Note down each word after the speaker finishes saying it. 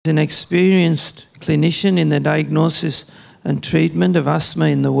An experienced clinician in the diagnosis and treatment of asthma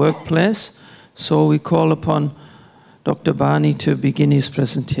in the workplace. So we call upon Dr. Barney to begin his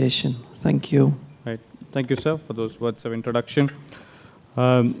presentation. Thank you. Right. Thank you, sir, for those words of introduction.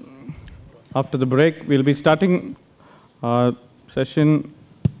 After the break, we'll be starting our session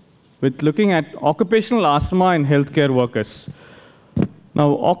with looking at occupational asthma in healthcare workers.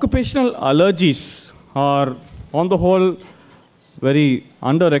 Now, occupational allergies are, on the whole, very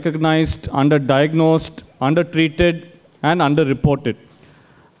under-recognized, under-diagnosed, under-treated, and under-reported.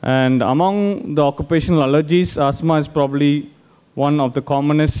 And among the occupational allergies, asthma is probably one of the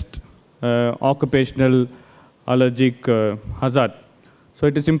commonest occupational allergic hazard. So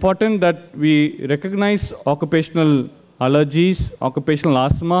it is important that we recognize occupational allergies, occupational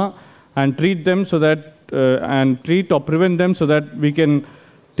asthma, and treat them so that, and treat or prevent them so that we can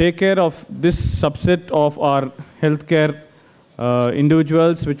take care of this subset of our healthcare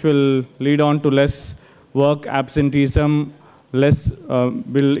individuals, which will lead on to less work absenteeism,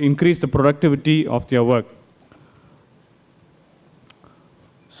 will increase the productivity of their work.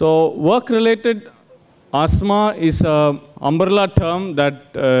 So work-related asthma is an umbrella term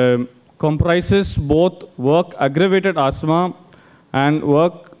that comprises both work-aggravated asthma and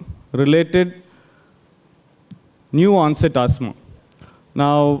work-related new-onset asthma.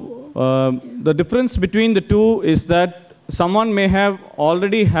 Now, the difference between the two is that someone may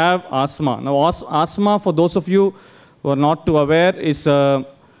already have asthma. Now, asthma, for those of you who are not too aware, is a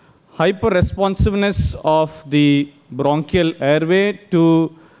hyper-responsiveness of the bronchial airway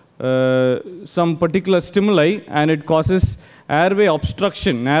to some particular stimuli, and it causes airway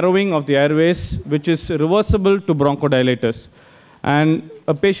obstruction, narrowing of the airways, which is reversible to bronchodilators. And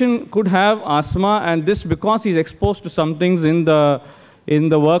a patient could have asthma, and this, because he's exposed to some things in the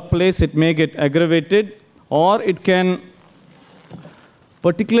workplace, it may get aggravated, or it can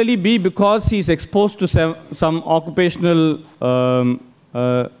particularly be because he is exposed to some occupational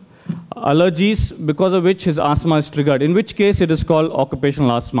allergies, because of which his asthma is triggered, in which case it is called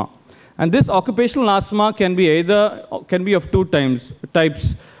occupational asthma. And this occupational asthma can be of two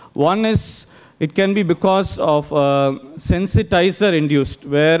types. One is, it can be because of sensitizer induced,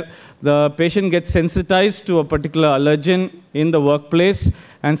 where the patient gets sensitized to a particular allergen in the workplace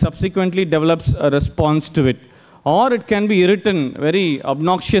and subsequently develops a response to it. Or it can be irritant, very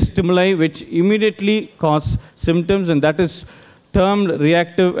obnoxious stimuli, which immediately cause symptoms, and that is termed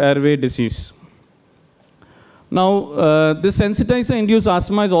reactive airway disease. Now, this sensitizer-induced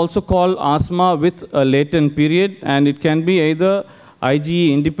asthma is also called asthma with a latent period, and it can be either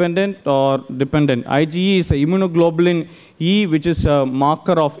IgE independent or dependent. IgE is a immunoglobulin E, which is a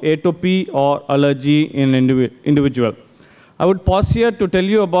marker of atopy or allergy in an individual. I would pause here to tell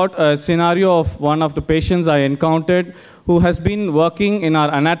you about a scenario of one of the patients I encountered who has been working in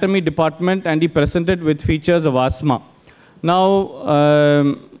our anatomy department, and he presented with features of asthma. Now,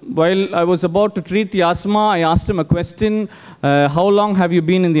 while I was about to treat the asthma, I asked him a question, how long have you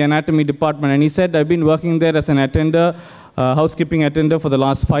been in the anatomy department? And he said, I've been working there as an attender, housekeeping attender for the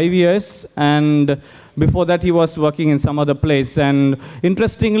last 5 years, and before that he was working in some other place. And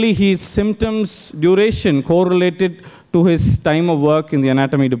interestingly, his symptoms duration correlated to his time of work in the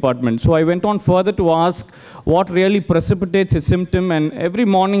anatomy department. So I went on further to ask what really precipitates his symptom, and every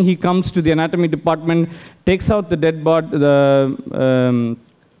morning he comes to the anatomy department, takes out the dead body, the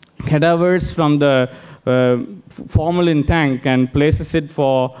cadavers from the formalin tank, and places it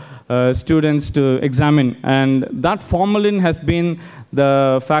for students to examine. And that formalin has been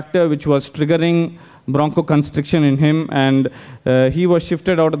the factor which was triggering bronchoconstriction in him, and he was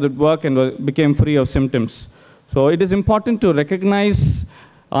shifted out of the work and became free of symptoms. So it is important to recognize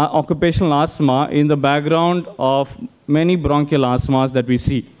occupational asthma in the background of many bronchial asthmas that we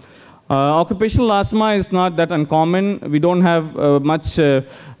see. Occupational asthma is not that uncommon. We don't have much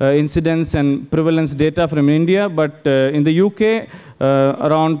incidence and prevalence data from India, but in the UK,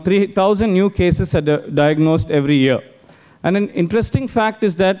 around 3,000 new cases are diagnosed every year. And an interesting fact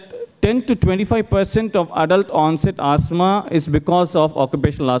is that 10 to 25% of adult onset asthma is because of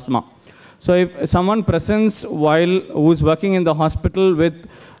occupational asthma. So if someone presents who is working in the hospital with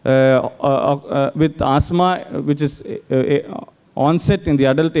asthma, which is onset in the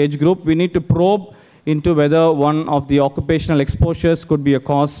adult age group, we need to probe into whether one of the occupational exposures could be a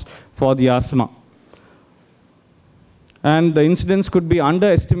cause for the asthma. And the incidence could be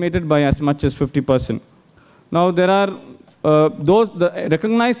underestimated by as much as 50%. Now, there are the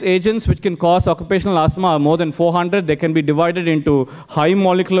recognized agents which can cause occupational asthma are more than 400. They can be divided into high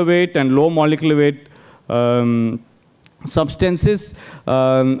molecular weight and low molecular weight substances.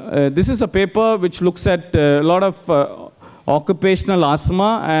 This is a paper which looks at a lot of occupational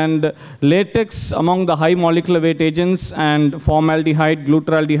asthma, and latex among the high molecular weight agents, and formaldehyde,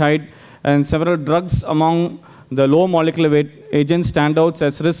 glutaraldehyde, and several drugs among the low molecular weight agents stand out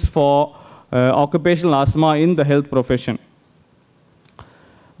as risks for occupational asthma in the health profession.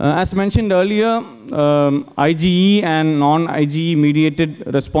 As mentioned earlier, IgE and non-IgE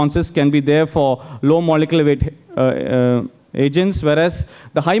mediated responses can be there for low molecular weight agents, whereas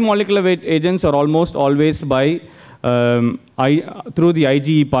the high molecular weight agents are almost always by through the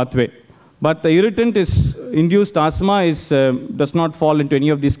IgE pathway. But the irritant is induced asthma does not fall into any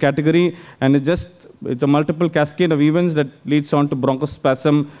of these category, and it's a multiple cascade of events that leads on to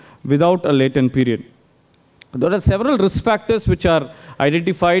bronchospasm without a latent period. There are several risk factors which are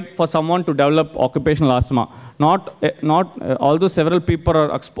identified for someone to develop occupational asthma. Although several people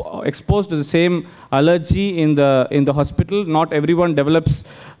are exposed to the same allergy in the hospital, not everyone develops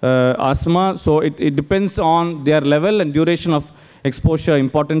asthma. So it depends on their level and duration of exposure.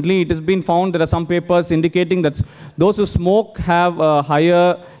 Importantly, it has been found there are some papers indicating that those who smoke have a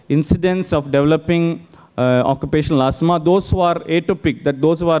higher incidence of developing occupational asthma. Those who are atopic, that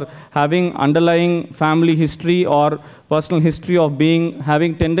those who are having underlying family history or personal history of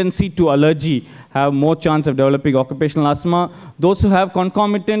having tendency to allergy, have more chance of developing occupational asthma. Those who have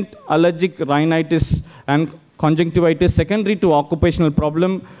concomitant allergic rhinitis and conjunctivitis secondary to occupational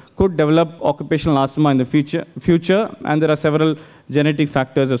problem could develop occupational asthma in the future, and there are several genetic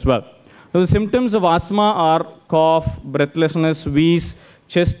factors as well. So the symptoms of asthma are cough, breathlessness, wheeze,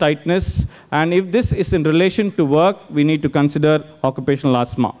 chest tightness, and if this is in relation to work, we need to consider occupational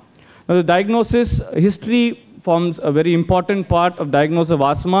asthma. Now the diagnosis, history forms a very important part of diagnosis of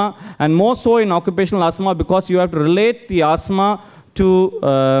asthma, and more so in occupational asthma because you have to relate the asthma to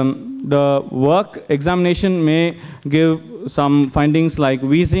the work. Examination may give some findings like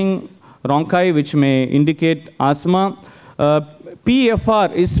wheezing, rhonchi, which may indicate asthma.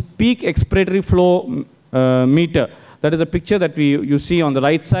 PEFR is peak expiratory flow meter. That is a picture that you see on the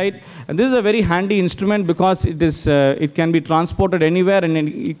right side. And this is a very handy instrument because it can be transported anywhere, and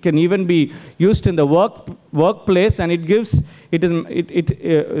it can even be used in the workplace. And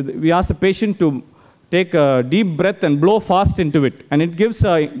we ask the patient to take a deep breath and blow fast into it. And it gives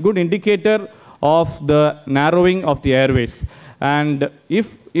a good indicator of the narrowing of the airways. And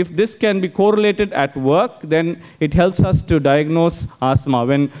if this can be correlated at work, then it helps us to diagnose asthma.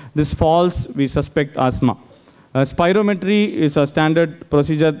 When this falls, we suspect asthma. Spirometry is a standard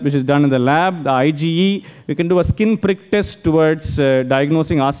procedure which is done in the lab. The IgE, we can do a skin prick test towards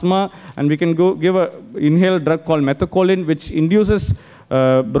diagnosing asthma, and we can give an inhaled drug called methacholine, which induces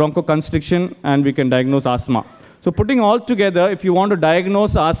bronchoconstriction, and we can diagnose asthma. So putting all together, if you want to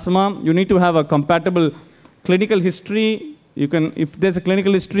diagnose asthma, you need to have a compatible clinical history. If there's a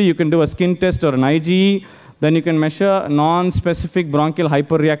clinical history, you can do a skin test or an IgE. Then you can measure non-specific bronchial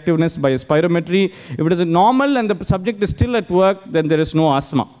hyperreactiveness by a spirometry. If it is normal and the subject is still at work, then there is no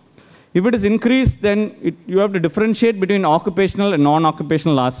asthma. If it is increased, then you have to differentiate between occupational and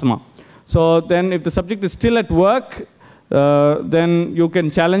non-occupational asthma. So then if the subject is still at work, then you can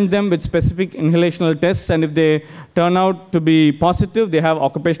challenge them with specific inhalational tests, and if they turn out to be positive, they have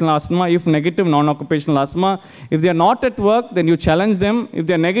occupational asthma. If negative, non-occupational asthma. If they are not at work, then you challenge them. If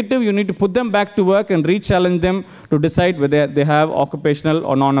they are negative, you need to put them back to work and re-challenge them to decide whether they have occupational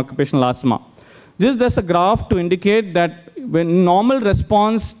or non-occupational asthma. This is just a graph to indicate that when normal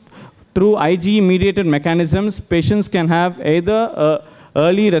response through IgE-mediated mechanisms, patients can have either an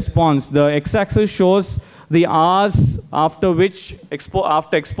early response. The x-axis shows the hours after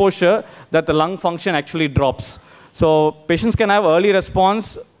exposure that the lung function actually drops. So patients can have early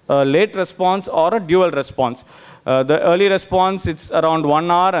response, a late response, or a dual response. The early response, it's around 1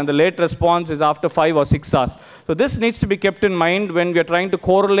 hour, and the late response is after 5 or 6 hours. So this needs to be kept in mind when we are trying to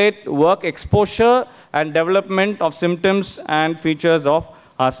correlate work exposure and development of symptoms and features of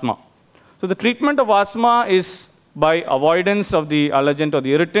asthma. So the treatment of asthma is by avoidance of the allergen or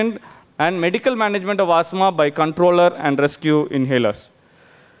the irritant, and medical management of asthma by controller and rescue inhalers.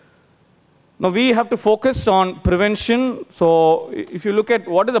 Now we have to focus on prevention. So if you look at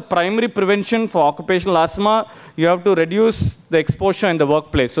what is the primary prevention for occupational asthma, you have to reduce the exposure in the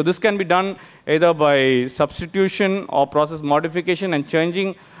workplace. So this can be done either by substitution or process modification and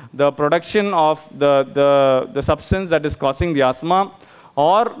changing the production of the substance that is causing the asthma.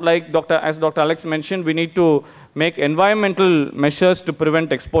 Or like as Dr. Alex mentioned, we need to make environmental measures to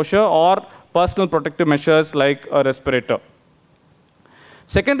prevent exposure or personal protective measures like a respirator.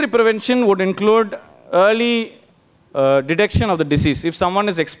 Secondary prevention would include early detection of the disease. If someone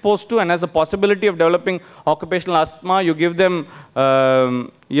is exposed to and has a possibility of developing occupational asthma, you give them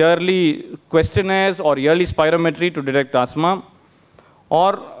yearly questionnaires or yearly spirometry to detect asthma.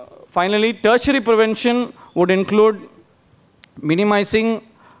 Or finally, tertiary prevention would include minimizing,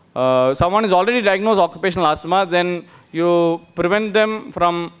 someone is already diagnosed occupational asthma, then you prevent them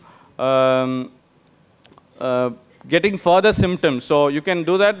from getting further symptoms. So you can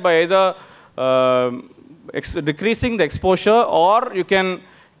do that by either decreasing the exposure, or you can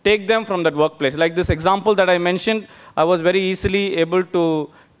take them from that workplace. Like this example that I mentioned, I was very easily able to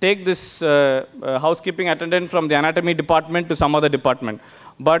take this housekeeping attendant from the anatomy department to some other department.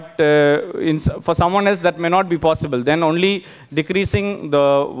 But for someone else, that may not be possible. Then only decreasing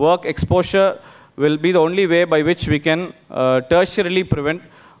the work exposure will be the only way by which we can tertiarily prevent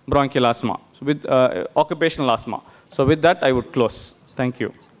bronchial asthma, so with occupational asthma. So with that, I would close. Thank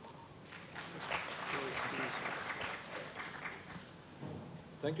you.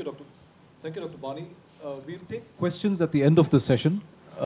 Thank you, Dr. Barney. We'll take questions at the end of the session.